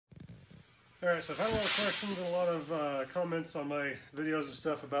Alright, so I've had a lot of questions and a lot of comments on my videos and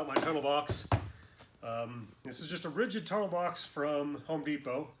stuff about my tunnel box. This is just a rigid tunnel box from Home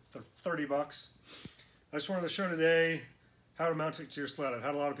Depot for 30 bucks. I just wanted to show today how to mount it to your sled. I've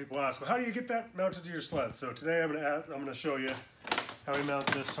had a lot of people ask, well, how do you get that mounted to your sled? So today I'm going to show you how we mount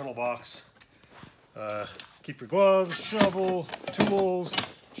this tunnel box. Keep your gloves, shovel, tools,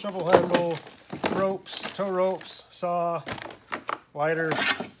 shovel handle, ropes, tow ropes, saw, lighter,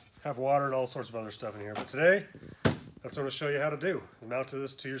 have water and all sorts of other stuff in here. But today, that's what I'm going to show you how to do. Mount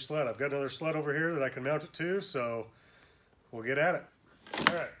this to your sled. I've got another sled over here that I can mount it to, so we'll get at it.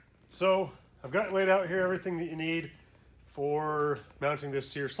 Alright, so I've got it laid out here, everything that you need for mounting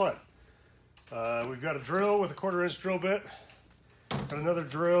this to your sled. We've got a drill with a 1/4-inch drill bit. Got another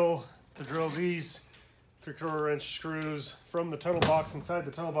drill to drill these 3/4-inch screws from the tunnel box, inside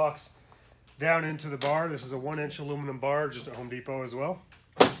the tunnel box, down into the bar. This is a 1-inch aluminum bar, just at Home Depot as well.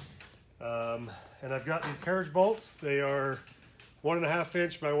 And I've got these carriage bolts. They are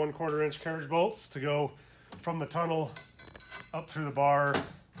 1.5-inch by 1/4-inch carriage bolts to go from the tunnel up through the bar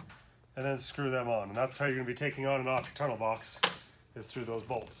and then screw them on. And that's how you're going to be taking on and off your tunnel box, is through those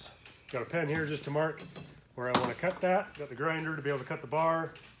bolts. Got a pen here just to mark where I want to cut that. Got the grinder to be able to cut the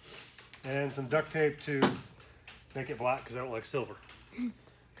bar, and some duct tape to make it black because I don't like silver.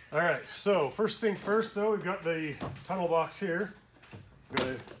 Alright, so first thing first though, we've got the tunnel box here. I'm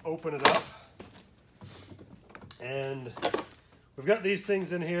going to open it up, and we've got these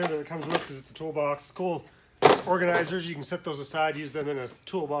things in here that it comes with because it's a toolbox. It's cool organizers. You can set those aside, use them in a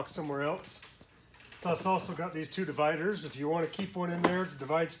toolbox somewhere else. So it's also got these 2 dividers. If you want to keep one in there to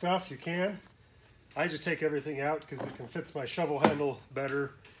divide stuff, you can. I just take everything out because it can fit my shovel handle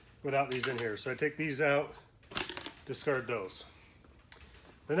better without these in here. So I take these out, discard those.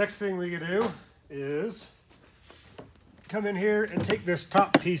 The next thing we can do is come in here and take this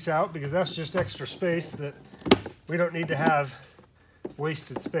top piece out, because that's just extra space that we don't need to have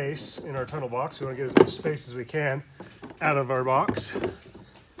wasted space in our tunnel box. We want to get as much space as we can out of our box.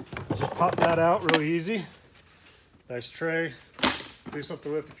 Just pop that out really easy. Nice tray. Do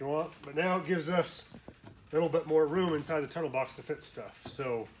something with if you want. But now it gives us a little bit more room inside the tunnel box to fit stuff.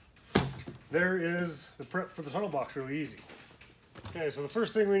 So there is the prep for the tunnel box, really easy. Okay, so the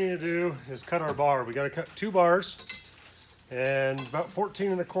first thing we need to do is cut our bar. We got to cut 2 bars and about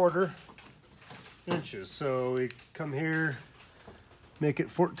 14.25 inches. So we come here, make it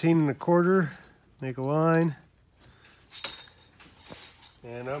 14.25, make a line,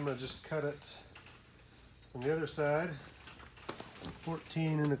 and I'm going to just cut it from the other side,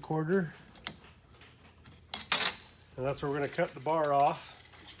 14.25, and that's where we're going to cut the bar off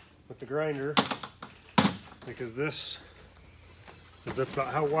with the grinder, because that's about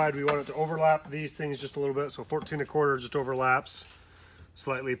how wide we want it to overlap these things just a little bit. So 14.25 just overlaps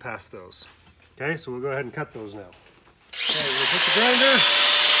slightly past those. Okay, so we'll go ahead and cut those now. Okay, we'll put the grinder.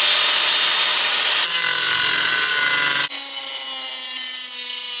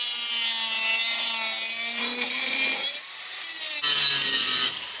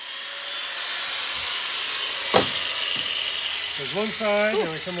 There's one side,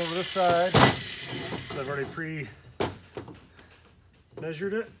 and we come over this side. I've already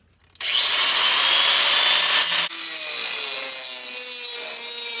pre-measured it.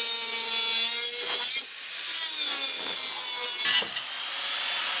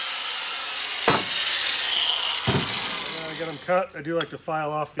 Get them cut. I do like to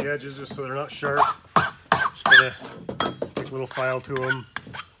file off the edges just so they're not sharp. Just gonna take a little file to them.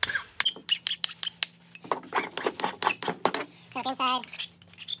 Look inside.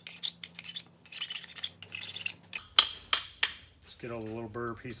 Just get all the little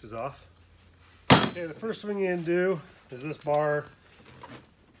burr pieces off. Okay, the first thing you can do is this bar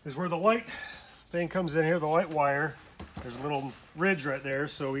is where the light thing comes in here, the light wire. There's a little ridge right there,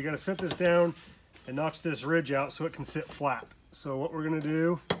 so we got to set this down and notch this ridge out so it can sit flat. So what we're going to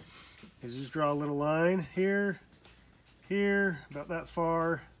do is just draw a little line here, here, about that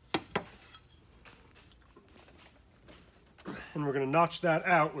far, and we're going to notch that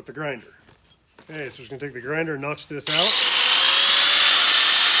out with the grinder. Okay, so we're just going to take the grinder and notch this out.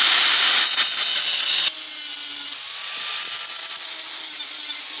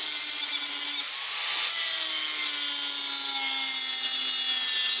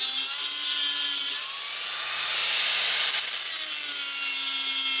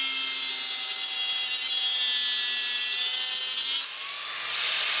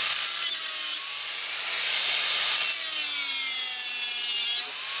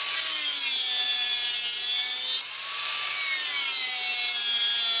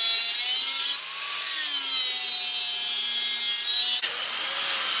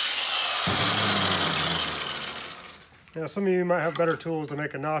 Now, some of you might have better tools to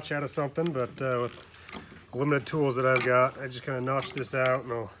make a notch out of something, but with limited tools that I've got, I just kind of notch this out,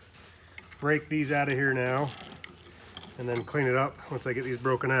 and I'll break these out of here now, and then clean it up once I get these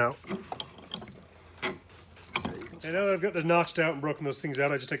broken out. And now that I've got the notched out and broken those things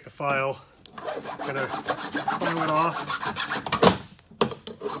out, I just take the file, kind of file it off.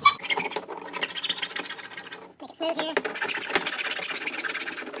 Make it smooth here.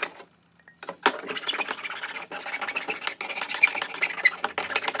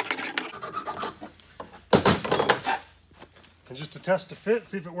 And just to test the fit,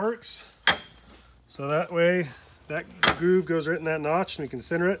 see if it works. So that way, that groove goes right in that notch and we can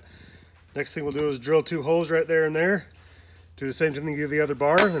center it. Next thing we'll do is drill 2 holes right there and there. Do the same thing to the other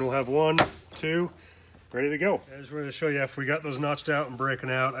bar, then we'll have 1, 2, ready to go. I just wanted to show you if we got those notched out and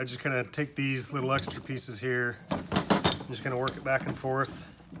breaking out, I just kind of take these little extra pieces here and just kind of work it back and forth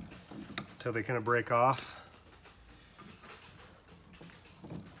until they kind of break off.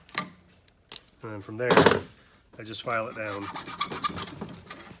 And then from there, I just file it down.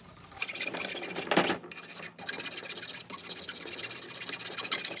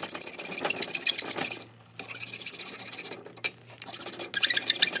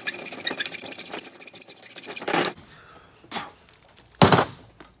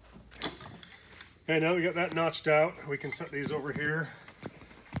 Okay, now that we got that notched out, we can set these over here.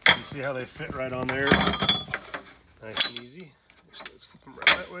 You can see how they fit right on there. Nice and easy. Actually, let's flip them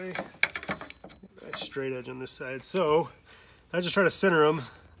right that way. Nice straight edge on this side. So I just try to center them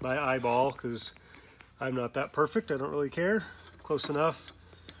by eyeball because I'm not that perfect. I don't really care. Close enough.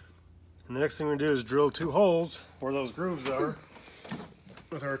 And the next thing we're gonna do is drill 2 holes where those grooves are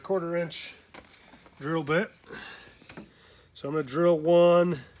with our 1/4 inch drill bit. So I'm gonna drill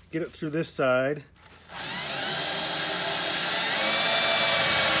 1, get it through this side.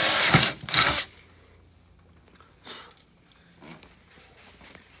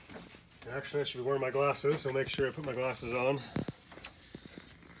 Actually, I should be wearing my glasses, so make sure I put my glasses on.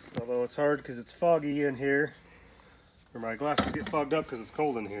 Although it's hard because it's foggy in here, or my glasses get fogged up because it's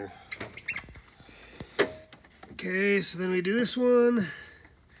cold in here. Okay, so then we do this one.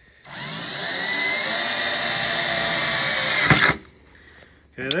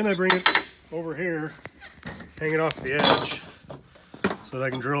 Okay, then I bring it over here, hang it off the edge, so that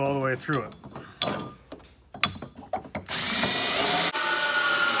I can drill all the way through it.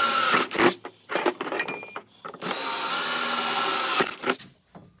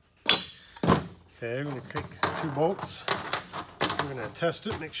 Okay, I'm going to take 2 bolts. I'm going to test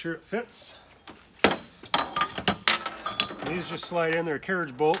it, make sure it fits. And these just slide in. They're a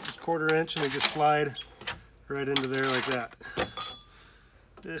carriage bolt, just 1/4 inch, and they just slide right into there like that.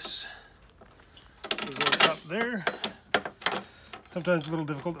 This goes on top there. Sometimes a little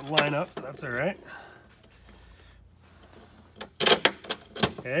difficult to line up, but that's all right.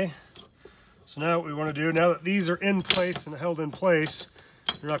 Okay, so now what we want to do, now that these are in place and held in place,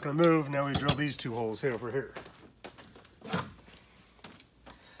 they're not going to move. Now we drill these 2 holes here over here.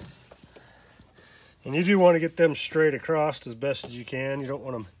 And you do want to get them straight across as best as you can. You don't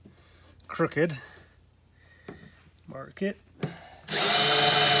want them crooked. Mark it.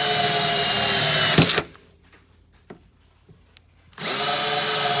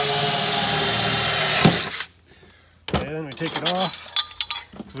 Okay, then we take it off.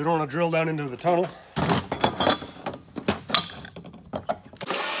 So we don't want to drill down into the tunnel.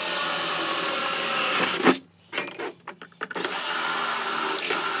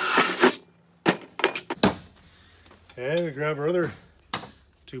 Okay, we grab our other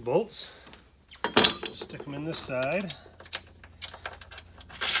 2 bolts, stick them in this side.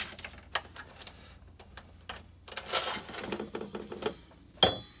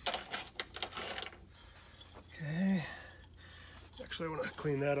 Okay, actually I want to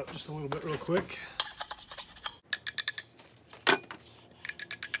clean that up just a little bit real quick.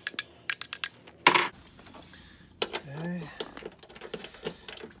 Okay,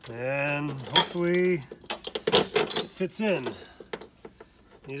 and hopefully fits in.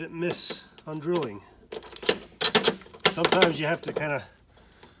 You didn't miss on drilling. Sometimes you have to kind of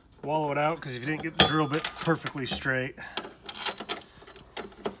wallow it out because if you didn't get the drill bit perfectly straight.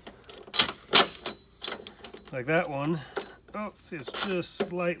 Like that one. Oh, see, it's just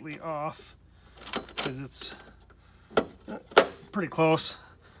slightly off because it's pretty close.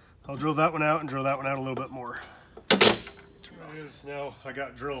 I'll drill that one out and drill that one out a little bit more. Now I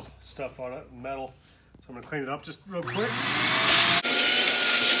got drill stuff on it, metal. So I'm going to clean it up just real quick.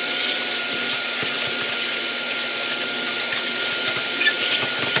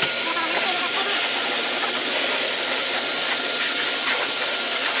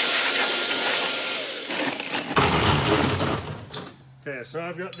 Okay, so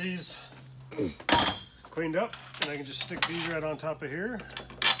I've got these cleaned up, and I can just stick these right on top of here.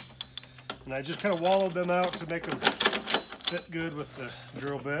 And I just kind of wallowed them out to make them fit good with the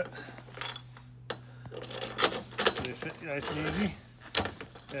drill bit. So they fit nice and easy.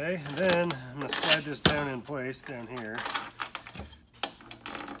 Okay, and then I'm going to slide this down in place down here.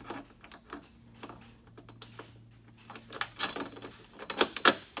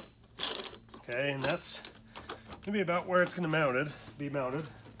 Okay, and that's going to be about where it's going to be mounted.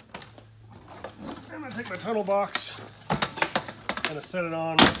 I'm going to take my tunnel box, kind of set it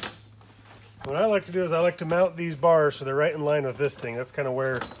on. What I like to do is I like to mount these bars so they're right in line with this thing. That's kind of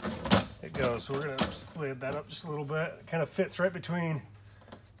where it goes. So we're going to slide that up just a little bit. It kind of fits right between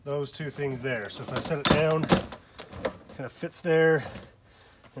those two things there. So if I set it down, it kind of fits there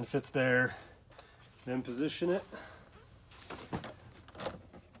and fits there. Then position it.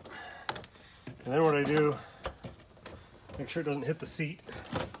 And then what I do, make sure it doesn't hit the seat.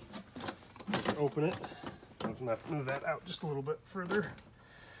 Open it. I'm going to have to move that out just a little bit further.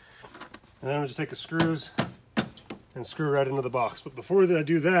 And then I'll just take the screws and screw right into the box. But before I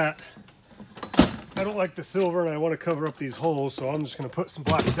do that, I don't like the silver and I want to cover up these holes, so I'm just going to put some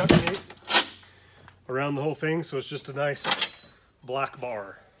black duct tape around the whole thing so it's just a nice black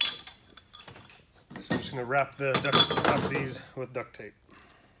bar. So I'm just going to wrap these with duct tape.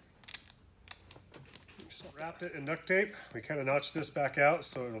 Just wrapped it in duct tape. We kind of notched this back out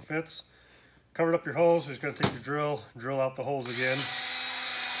so it'll fit. Covered up your holes, so you're just going to take your drill out the holes again.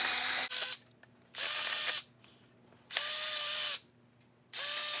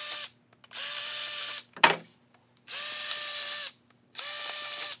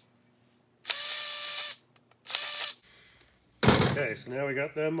 Okay, so now we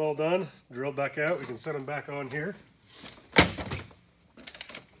got them all done, drilled back out. We can set them back on here.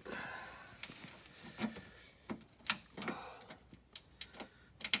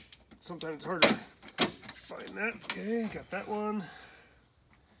 Sometimes it's hard to find that. Okay, got that one.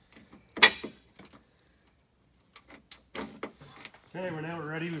 Okay, we're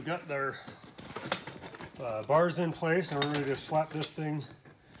ready. We've got our bars in place, and we're ready to slap this thing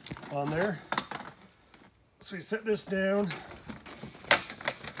on there. So we set this down.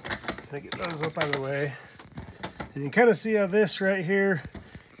 Get those up out of the way. And you can kind of see how this right here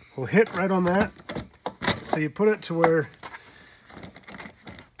will hit right on that. So you put it to where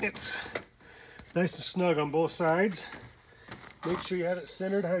it's nice and snug on both sides. Make sure you have it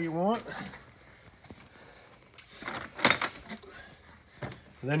centered how you want.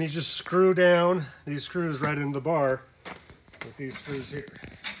 And then you just screw down these screws right into the bar with these screws here.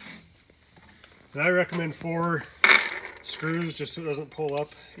 And I recommend 4 screws just so it doesn't pull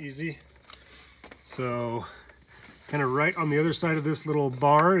up easy. So kind of right on the other side of this little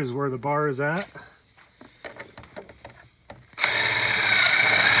bar is where the bar is at.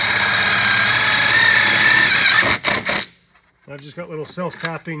 I've just got little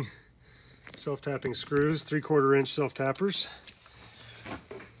self-tapping screws, 3/4 inch self-tappers.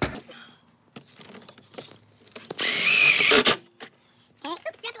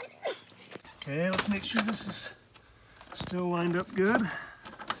 Okay, let's make sure this is still lined up good.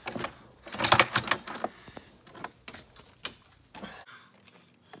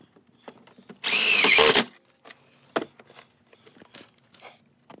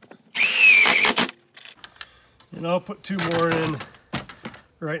 And I'll put 2 more in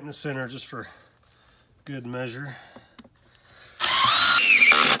right in the center just for good measure.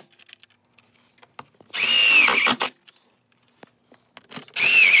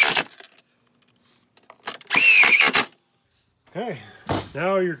 Okay,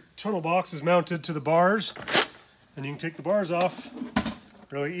 now your tunnel box is mounted to the bars, and you can take the bars off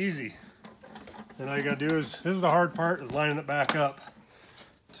really easy. And all you gotta do is, this is the hard part, is lining it back up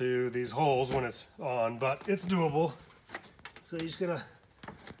to these holes when it's on, but it's doable. So you just gotta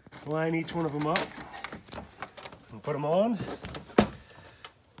line each one of them up and put them on.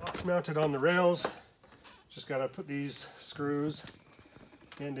 Box mounted on the rails. Just gotta put these screws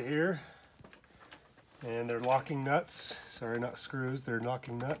into here. And they're locking nuts. Sorry, not screws, they're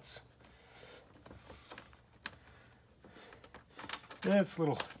locking nuts. Yeah, it's a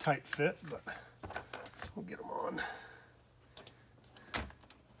little tight fit, but we'll get them on.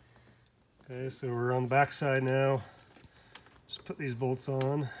 Okay, so we're on the back side now. Just put these bolts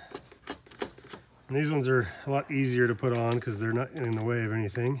on. And these ones are a lot easier to put on because they're not in the way of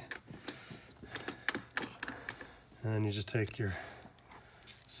anything. And then you just take your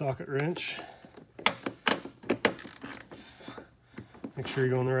socket wrench. Make sure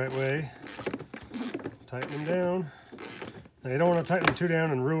you're going the right way. Tighten them down. Now you don't want to tighten them too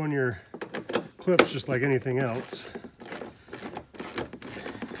down and ruin your clips just like anything else.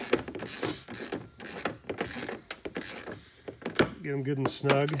 Get them good and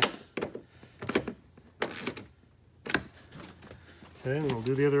snug. Okay, and we'll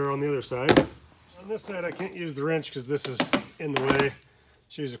do the other on the other side. On this side, I can't use the wrench because this is in the way.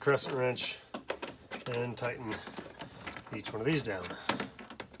 Just use a crescent wrench and tighten each one of these down.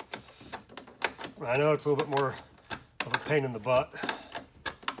 I know it's a little bit more of a pain in the butt,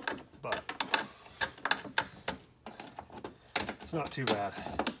 but it's not too bad.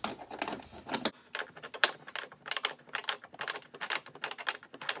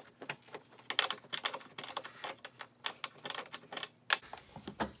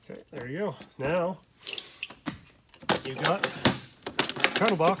 Okay, there you go. Now you got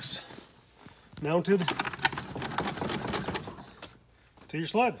treadle box mounted to your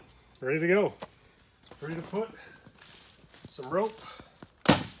sled, ready to go. Ready to put some rope,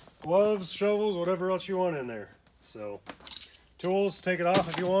 gloves, shovels, whatever else you want in there. So, tools, take it off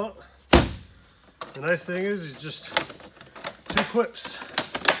if you want. The nice thing is just 2 clips.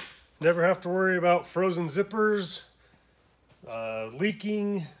 Never have to worry about frozen zippers,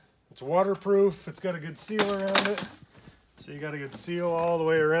 leaking. It's waterproof. It's got a good seal around it. So you got a good seal all the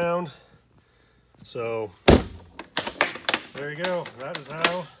way around. So, there you go. That is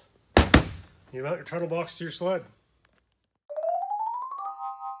how you mount your treadle box to your sled.